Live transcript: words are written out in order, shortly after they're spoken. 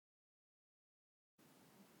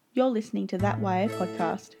You're listening to That YA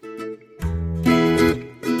podcast.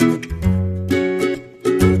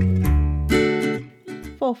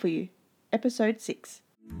 Fall for You, Episode 6.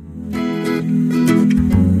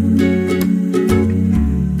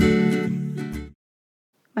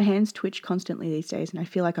 My hands twitch constantly these days and I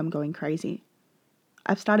feel like I'm going crazy.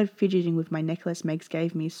 I've started fidgeting with my necklace Megs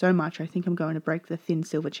gave me so much I think I'm going to break the thin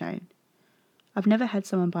silver chain. I've never had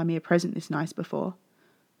someone buy me a present this nice before.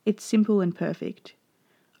 It's simple and perfect.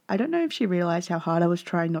 I don't know if she realised how hard I was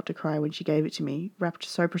trying not to cry when she gave it to me, wrapped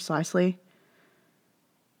so precisely.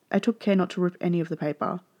 I took care not to rip any of the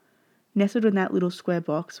paper. Nestled in that little square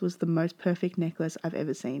box was the most perfect necklace I've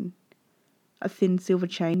ever seen. A thin silver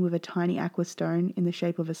chain with a tiny aqua stone in the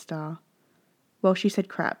shape of a star. Well, she said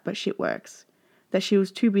crap, but shit works. That she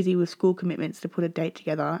was too busy with school commitments to put a date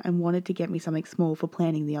together and wanted to get me something small for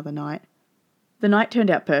planning the other night. The night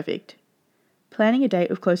turned out perfect. Planning a date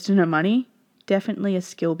with close to no money? Definitely a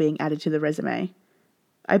skill being added to the resume.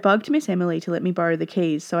 I bugged Miss Emily to let me borrow the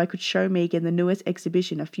keys so I could show Megan the newest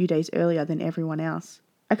exhibition a few days earlier than everyone else.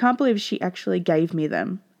 I can't believe she actually gave me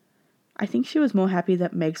them. I think she was more happy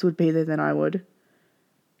that Megs would be there than I would.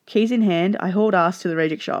 Keys in hand, I hauled ass to the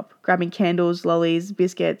reject shop, grabbing candles, lollies,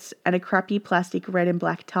 biscuits, and a crappy plastic red and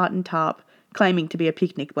black tartan tarp claiming to be a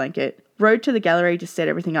picnic blanket. Rode to the gallery to set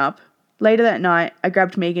everything up. Later that night, I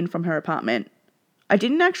grabbed Megan from her apartment. I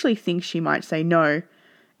didn't actually think she might say no.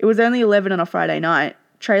 It was only 11 on a Friday night.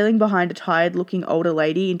 Trailing behind a tired-looking older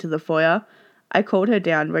lady into the foyer, I called her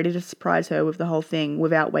down, ready to surprise her with the whole thing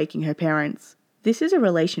without waking her parents. This is a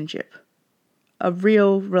relationship. A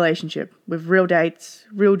real relationship with real dates,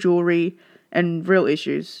 real jewelry, and real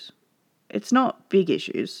issues. It's not big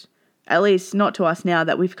issues. At least not to us now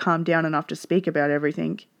that we've calmed down enough to speak about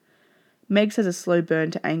everything. Megs has a slow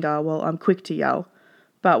burn to anger while I'm quick to yell.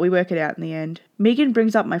 But we work it out in the end. Megan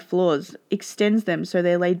brings up my flaws, extends them so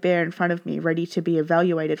they're laid bare in front of me, ready to be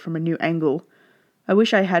evaluated from a new angle. I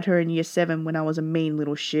wish I had her in Year 7 when I was a mean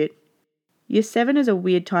little shit. Year 7 is a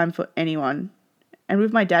weird time for anyone. And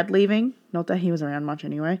with my dad leaving, not that he was around much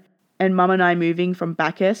anyway, and Mum and I moving from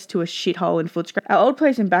Bacchus to a shithole in Footscray. Our old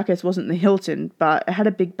place in Bacchus wasn't the Hilton, but it had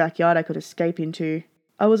a big backyard I could escape into.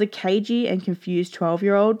 I was a cagey and confused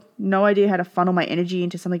 12-year-old, no idea how to funnel my energy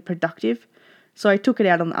into something productive. So I took it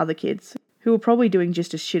out on the other kids, who were probably doing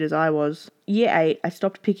just as shit as I was. Year 8, I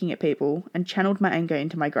stopped picking at people and channeled my anger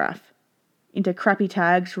into my graph. Into crappy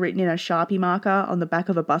tags written in a Sharpie marker on the back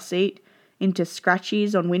of a bus seat. Into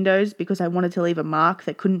scratchies on windows because I wanted to leave a mark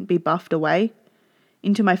that couldn't be buffed away.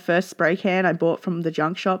 Into my first spray can I bought from the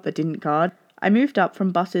junk shop that didn't card. I moved up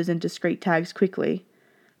from buses and discreet tags quickly.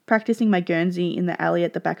 Practicing my Guernsey in the alley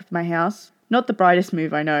at the back of my house. Not the brightest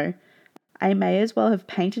move, I know. I may as well have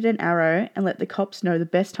painted an arrow and let the cops know the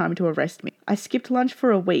best time to arrest me. I skipped lunch for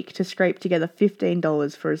a week to scrape together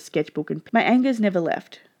 $15 for a sketchbook and my angers never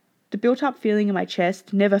left. The built-up feeling in my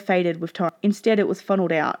chest never faded with time. Instead, it was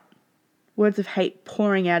funneled out. Words of hate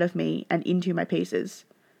pouring out of me and into my pieces.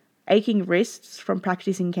 Aching wrists from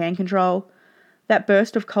practicing can control. That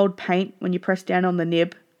burst of cold paint when you press down on the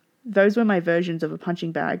nib. Those were my versions of a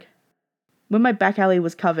punching bag. When my back alley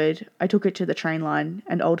was covered, I took it to the train line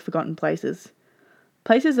and old forgotten places.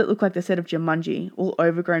 Places that look like the set of Jumanji, all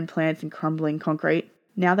overgrown plants and crumbling concrete.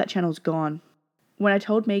 Now that channel's gone. When I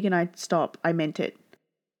told Megan I'd stop, I meant it.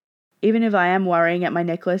 Even if I am worrying at my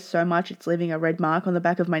necklace so much it's leaving a red mark on the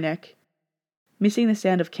back of my neck. Missing the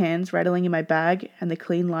sound of cans rattling in my bag and the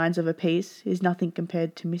clean lines of a piece is nothing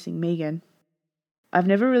compared to missing Megan. I've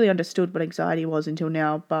never really understood what anxiety was until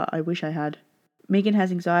now, but I wish I had. Megan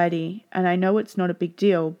has anxiety, and I know it's not a big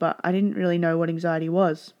deal, but I didn't really know what anxiety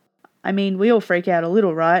was. I mean, we all freak out a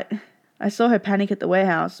little, right? I saw her panic at the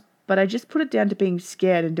warehouse, but I just put it down to being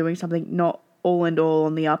scared and doing something not all and all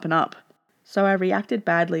on the up and up. So I reacted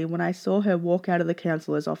badly when I saw her walk out of the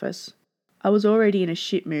counsellor's office. I was already in a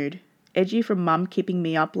shit mood, edgy from Mum keeping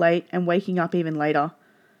me up late and waking up even later.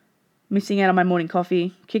 Missing out on my morning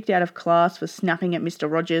coffee, kicked out of class for snapping at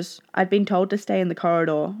Mr. Rogers. I'd been told to stay in the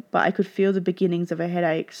corridor, but I could feel the beginnings of a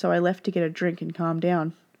headache, so I left to get a drink and calm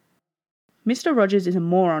down. Mr. Rogers is a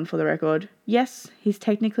moron, for the record. Yes, he's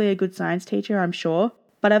technically a good science teacher, I'm sure,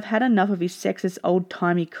 but I've had enough of his sexist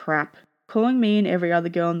old-timey crap. Calling me and every other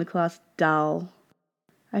girl in the class dull.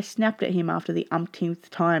 I snapped at him after the umpteenth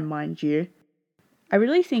time, mind you. I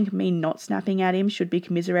really think me not snapping at him should be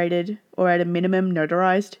commiserated, or at a minimum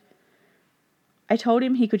notarized. I told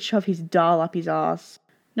him he could shove his dahl up his arse.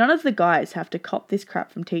 None of the guys have to cop this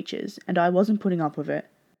crap from teachers, and I wasn't putting up with it.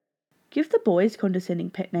 Give the boys condescending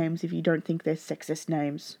pet names if you don't think they're sexist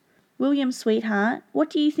names. William, sweetheart, what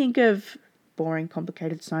do you think of... Boring,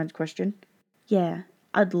 complicated science question. Yeah,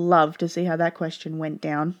 I'd love to see how that question went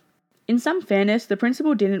down. In some fairness, the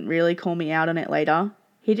principal didn't really call me out on it later.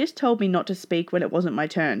 He just told me not to speak when it wasn't my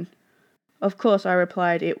turn. Of course, I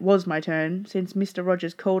replied it was my turn, since Mr.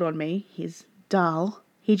 Rogers called on me, his doll.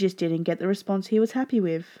 He just didn't get the response he was happy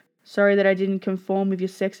with. Sorry that I didn't conform with your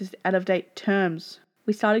sexist out-of-date terms.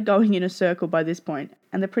 We started going in a circle by this point,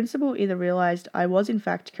 and the principal either realised I was in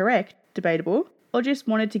fact correct, debatable, or just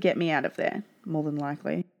wanted to get me out of there, more than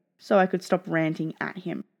likely, so I could stop ranting at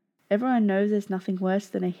him. Everyone knows there's nothing worse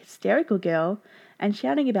than a hysterical girl, and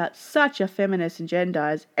shouting about such a feminist agenda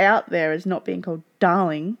as out there as not being called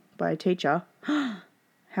darling by a teacher.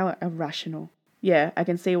 How irrational. Yeah, I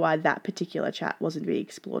can see why that particular chat wasn't being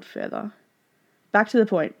explored further. Back to the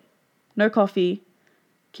point. No coffee,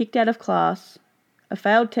 kicked out of class, a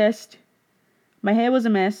failed test, my hair was a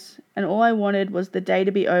mess, and all I wanted was the day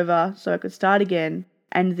to be over so I could start again,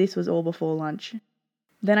 and this was all before lunch.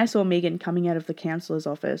 Then I saw Megan coming out of the counsellor's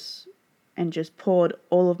office and just poured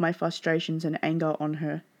all of my frustrations and anger on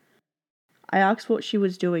her. I asked what she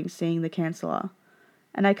was doing seeing the counsellor,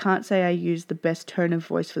 and I can't say I used the best tone of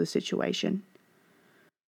voice for the situation.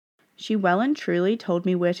 She well and truly told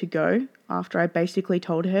me where to go after I basically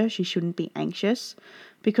told her she shouldn't be anxious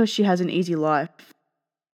because she has an easy life.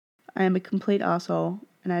 I am a complete asshole,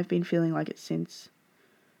 and I've been feeling like it since.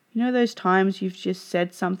 You know those times you've just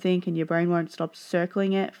said something and your brain won't stop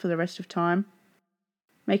circling it for the rest of time?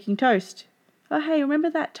 Making toast. Oh hey, remember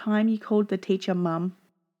that time you called the teacher mum?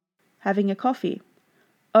 Having a coffee.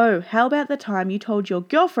 Oh, how about the time you told your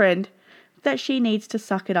girlfriend that she needs to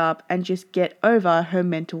suck it up and just get over her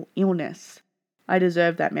mental illness? I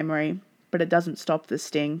deserve that memory, but it doesn't stop the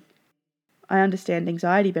sting. I understand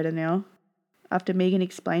anxiety better now. After Megan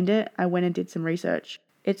explained it, I went and did some research.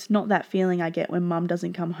 It's not that feeling I get when mum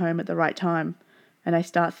doesn't come home at the right time, and I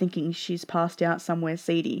start thinking she's passed out somewhere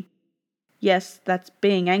seedy. Yes, that's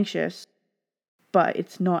being anxious, but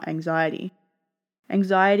it's not anxiety.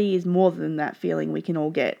 Anxiety is more than that feeling we can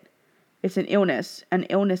all get. It's an illness, and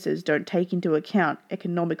illnesses don't take into account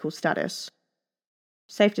economical status.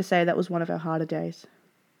 Safe to say that was one of her harder days.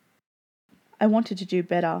 I wanted to do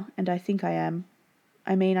better, and I think I am.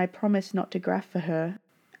 I promised not to graph for her,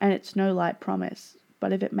 and it's no light promise,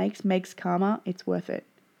 but if it makes Megs calmer, it's worth it.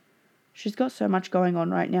 She's got so much going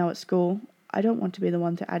on right now at school, I don't want to be the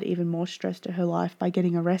one to add even more stress to her life by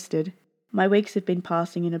getting arrested. My weeks have been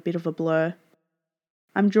passing in a bit of a blur.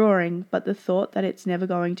 I'm drawing, but the thought that it's never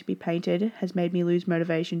going to be painted has made me lose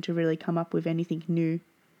motivation to really come up with anything new.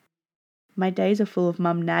 My days are full of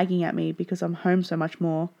mum nagging at me because I'm home so much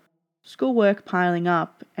more. Schoolwork piling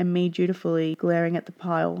up, and me dutifully glaring at the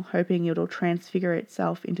pile, hoping it'll transfigure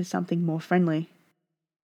itself into something more friendly.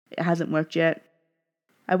 It hasn't worked yet.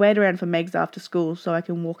 I wait around for Megs after school so I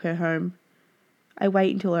can walk her home. I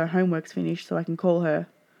wait until her homework's finished so I can call her.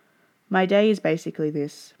 My day is basically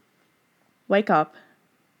this. Wake up.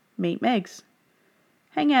 Meet Megs.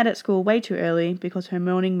 Hang out at school way too early because her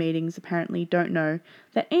morning meetings apparently don't know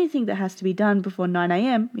that anything that has to be done before 9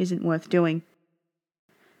 a.m. isn't worth doing.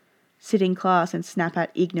 Sit in class and snap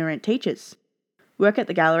at ignorant teachers. Work at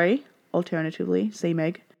the gallery, alternatively, see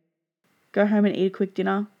Meg. Go home and eat a quick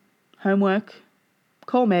dinner. Homework.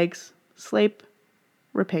 Call Megs. Sleep.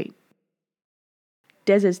 Repeat.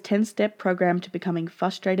 Dez's 10-step program to becoming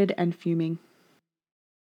frustrated and fuming.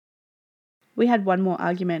 We had one more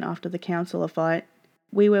argument after the counsellor fight.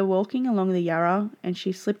 We were walking along the Yarra and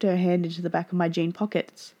she slipped her hand into the back of my jean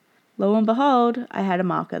pockets. Lo and behold, I had a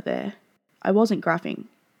marker there. I wasn't graphing.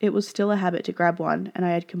 It was still a habit to grab one, and I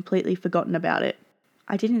had completely forgotten about it.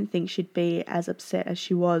 I didn't think she'd be as upset as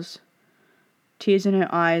she was. Tears in her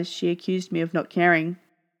eyes, she accused me of not caring.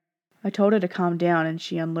 I told her to calm down, and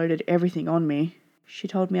she unloaded everything on me. She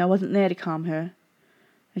told me I wasn't there to calm her,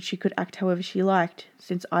 and she could act however she liked,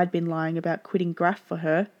 since I'd been lying about quitting graph for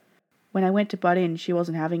her. When I went to butt in, she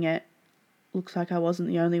wasn't having it. Looks like I wasn't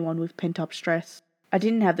the only one with pent-up stress. I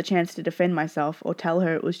didn't have the chance to defend myself or tell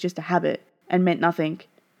her it was just a habit, and meant nothing.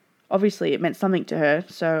 Obviously, it meant something to her,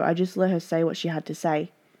 so I just let her say what she had to say.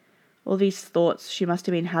 All these thoughts she must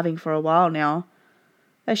have been having for a while now.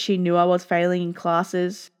 As she knew I was failing in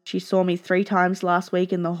classes, she saw me 3 times last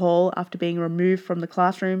week in the hall after being removed from the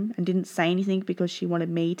classroom and didn't say anything because she wanted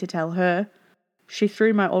me to tell her. She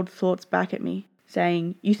threw my old thoughts back at me,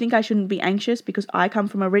 saying, "You think I shouldn't be anxious because I come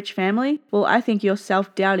from a rich family? Well, I think your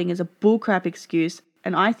self-doubting is a bullcrap excuse,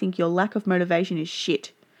 and I think your lack of motivation is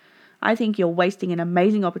shit. I think you're wasting an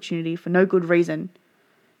amazing opportunity for no good reason.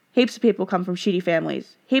 Heaps of people come from shitty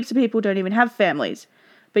families. Heaps of people don't even have families.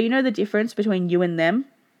 But you know the difference between you and them?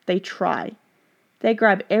 They try. They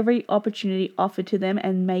grab every opportunity offered to them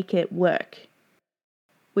and make it work.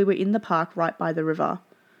 We were in the park right by the river.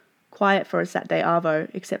 Quiet for a Saturday arvo,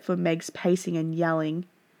 except for Meg's pacing and yelling.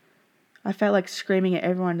 I felt like screaming at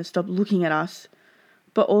everyone to stop looking at us,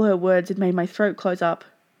 but all her words had made my throat close up.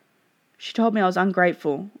 She told me I was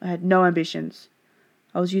ungrateful, I had no ambitions.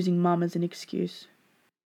 I was using Mum as an excuse.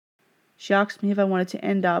 She asked me if I wanted to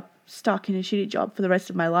end up stuck in a shitty job for the rest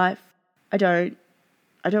of my life. I don't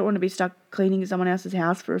want to be stuck cleaning someone else's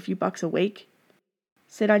house for a few bucks a week.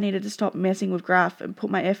 Said I needed to stop messing with Graph and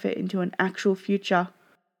put my effort into an actual future.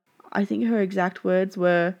 I think her exact words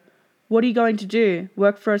were, "What are you going to do?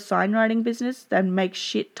 Work for a signwriting business that makes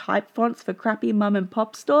shit type fonts for crappy mum and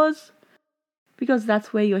pop stores? Because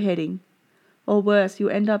that's where you're heading. Or worse,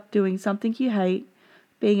 you'll end up doing something you hate,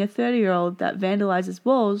 being a 30-year-old that vandalizes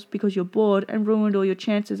walls because you're bored and ruined all your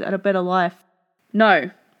chances at a better life."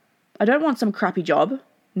 No, I don't want some crappy job.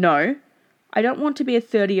 No, I don't want to be a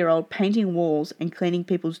 30-year-old painting walls and cleaning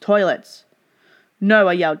people's toilets. No,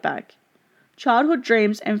 I yelled back. Childhood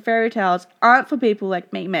dreams and fairy tales aren't for people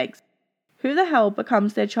like me, Megs. Who the hell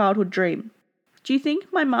becomes their childhood dream? Do you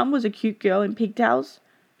think my mum was a cute girl in pigtails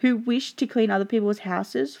who wished to clean other people's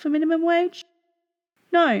houses for minimum wage?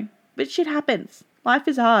 No, but shit happens. Life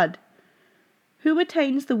is hard. Who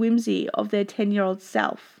attains the whimsy of their 10-year-old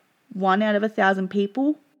self? 1 out of 1,000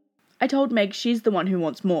 people? I told Meg she's the one who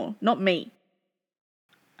wants more, not me.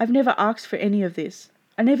 I've never asked for any of this.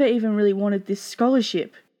 I never even really wanted this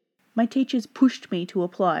scholarship. My teachers pushed me to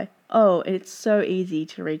apply. Oh, it's so easy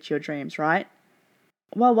to reach your dreams, right?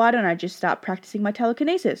 Well, why don't I just start practicing my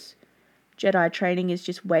telekinesis? Jedi training is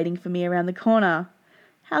just waiting for me around the corner.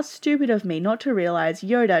 How stupid of me not to realize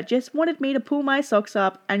Yoda just wanted me to pull my socks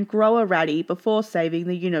up and grow a ratty before saving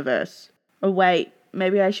the universe. Oh wait,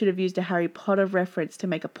 maybe I should have used a Harry Potter reference to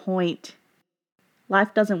make a point.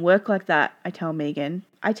 Life doesn't work like that, I tell Megan.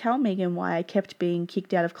 I tell Megan why I kept being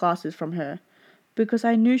kicked out of classes from her. Because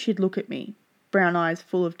I knew she'd look at me, brown eyes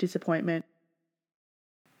full of disappointment.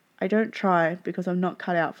 I don't try because I'm not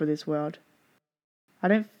cut out for this world. I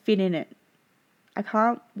don't fit in it. I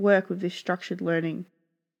can't work with this structured learning.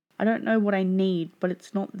 I don't know what I need, but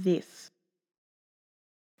it's not this.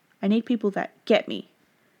 I need people that get me.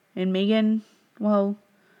 And Megan, well,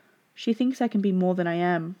 she thinks I can be more than I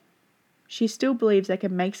am. She still believes I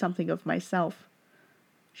can make something of myself.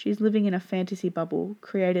 She's living in a fantasy bubble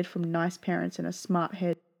created from nice parents and a smart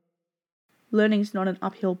head. Learning's not an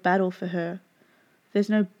uphill battle for her. There's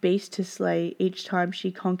no beast to slay each time she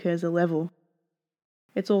conquers a level.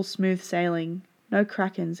 It's all smooth sailing, no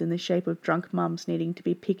krakens in the shape of drunk mums needing to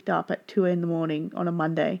be picked up at 2 a.m. on a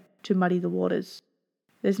Monday to muddy the waters.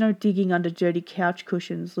 There's no digging under dirty couch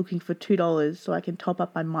cushions looking for $2 so I can top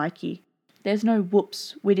up my Mikey. There's no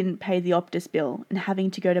whoops, we didn't pay the Optus bill and having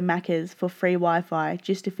to go to Macca's for free Wi-Fi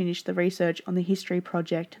just to finish the research on the history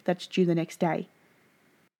project that's due the next day.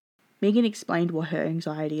 Megan explained what her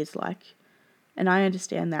anxiety is like, and I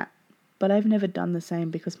understand that, but I've never done the same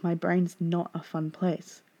because my brain's not a fun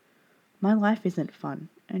place. My life isn't fun,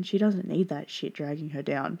 and she doesn't need that shit dragging her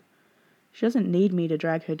down. She doesn't need me to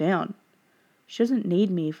drag her down. She doesn't need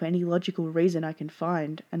me for any logical reason I can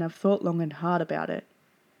find, and I've thought long and hard about it.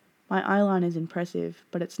 My eyeline is impressive,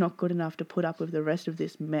 but it's not good enough to put up with the rest of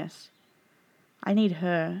this mess. I need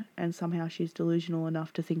her, and somehow she's delusional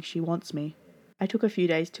enough to think she wants me. I took a few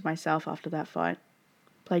days to myself after that fight.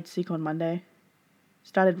 Played sick on Monday.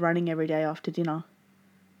 Started running every day after dinner.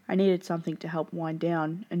 I needed something to help wind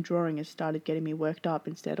down, and drawing has started getting me worked up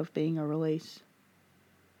instead of being a release.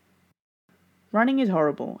 Running is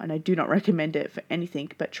horrible, and I do not recommend it for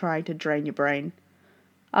anything but trying to drain your brain.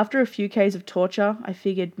 After a few Ks of torture, I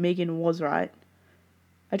figured Megan was right.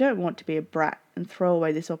 I don't want to be a brat and throw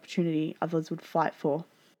away this opportunity others would fight for.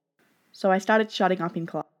 So I started shutting up in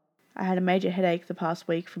class. I had a major headache the past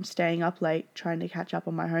week from staying up late trying to catch up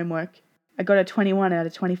on my homework. I got a 21 out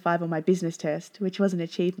of 25 on my business test, which was an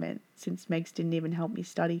achievement since Megs didn't even help me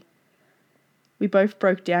study. We both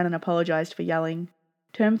broke down and apologised for yelling.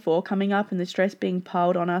 Term 4 coming up and the stress being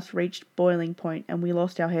piled on us reached boiling point and we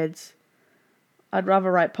lost our heads. I'd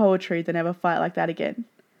rather write poetry than ever fight like that again.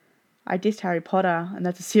 I dissed Harry Potter, and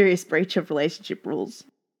that's a serious breach of relationship rules.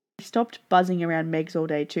 I stopped buzzing around Megs all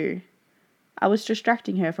day too. I was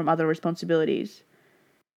distracting her from other responsibilities.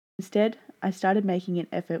 Instead, I started making an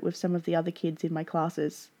effort with some of the other kids in my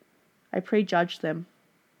classes. I prejudged them.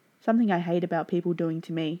 Something I hate about people doing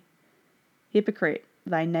to me. Hypocrite,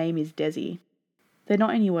 thy name is Desi. They're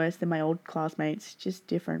not any worse than my old classmates, just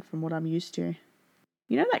different from what I'm used to.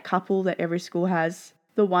 You know that couple that every school has?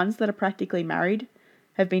 The ones that are practically married?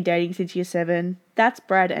 Have been dating since year 7? That's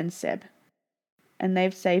Brad and Seb. And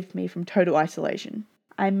they've saved me from total isolation.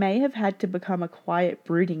 I may have had to become a quiet,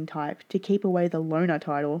 brooding type to keep away the loner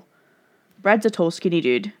title. Brad's a tall, skinny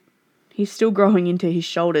dude. He's still growing into his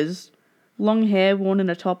shoulders. Long hair worn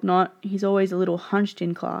in a top knot, he's always a little hunched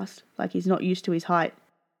in class, like he's not used to his height.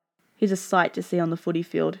 He's a sight to see on the footy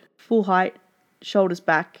field. Full height, shoulders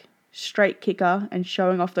back, straight kicker, and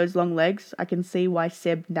showing off those long legs. I can see why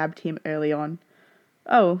Seb nabbed him early on.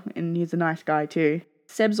 Oh, and he's a nice guy too.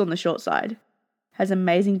 Seb's on the short side. Has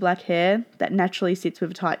amazing black hair that naturally sits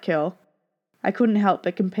with a tight curl. I couldn't help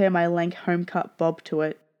but compare my lank home-cut bob to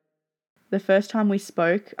it. The first time we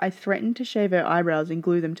spoke, I threatened to shave her eyebrows and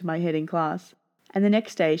glue them to my head in class, and the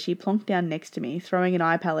next day she plonked down next to me, throwing an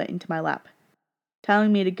eye palette into my lap.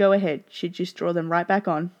 Telling me to go ahead, she'd just draw them right back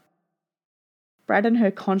on. Brad and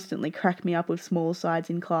her constantly crack me up with small sides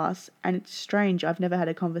in class, and it's strange I've never had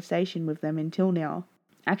a conversation with them until now.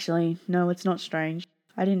 Actually, no, it's not strange.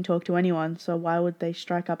 I didn't talk to anyone, so why would they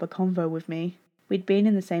strike up a convo with me? We'd been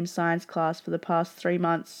in the same science class for the past 3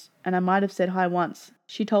 months, and I might have said hi once.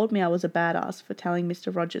 She told me I was a badass for telling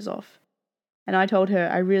Mr. Rogers off. And I told her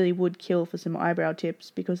I really would kill for some eyebrow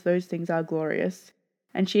tips because those things are glorious.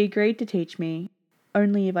 And she agreed to teach me,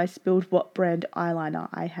 only if I spilled what brand eyeliner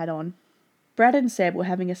I had on. Brad and Seb were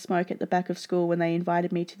having a smoke at the back of school when they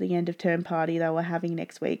invited me to the end of term party they were having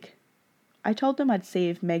next week. I told them I'd see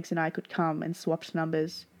if Megs and I could come and swapped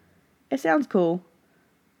numbers. It sounds cool.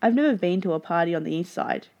 I've never been to a party on the east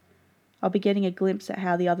side. I'll be getting a glimpse at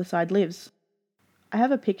how the other side lives. I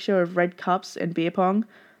have a picture of red cups and beer pong,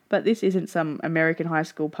 but this isn't some American high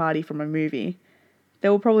school party from a movie. There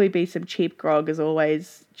will probably be some cheap grog as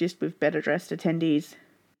always, just with better dressed attendees.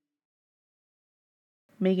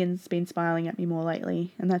 Megan's been smiling at me more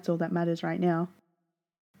lately, and that's all that matters right now.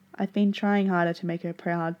 I've been trying harder to make her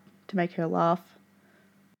proud, to make her laugh.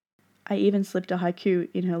 I even slipped a haiku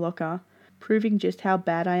in her locker, proving just how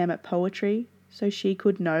bad I am at poetry, so she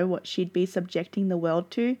could know what she'd be subjecting the world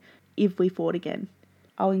to if we fought again.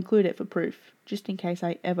 I'll include it for proof, just in case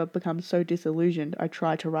I ever become so disillusioned I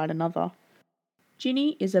try to write another.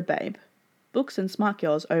 Ginny is a babe. Books and smart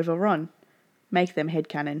girls overrun. Make them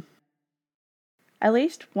headcanon. At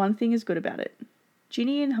least one thing is good about it.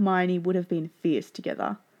 Ginny and Hermione would have been fierce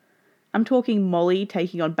together. I'm talking Molly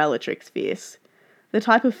taking on Bellatrix fierce. The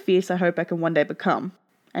type of fierce I hope I can one day become.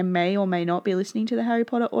 I may or may not be listening to the Harry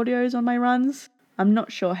Potter audios on my runs. I'm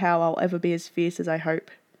not sure how I'll ever be as fierce as I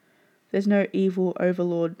hope. There's no evil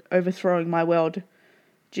overlord overthrowing my world.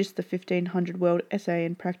 Just the 1500 word essay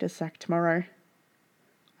and practice sack tomorrow.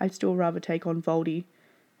 I'd still rather take on Voldy.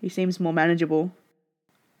 He seems more manageable.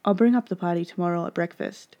 I'll bring up the party tomorrow at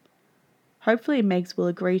breakfast. Hopefully Megs will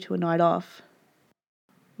agree to a night off.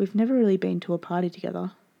 We've never really been to a party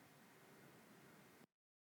together.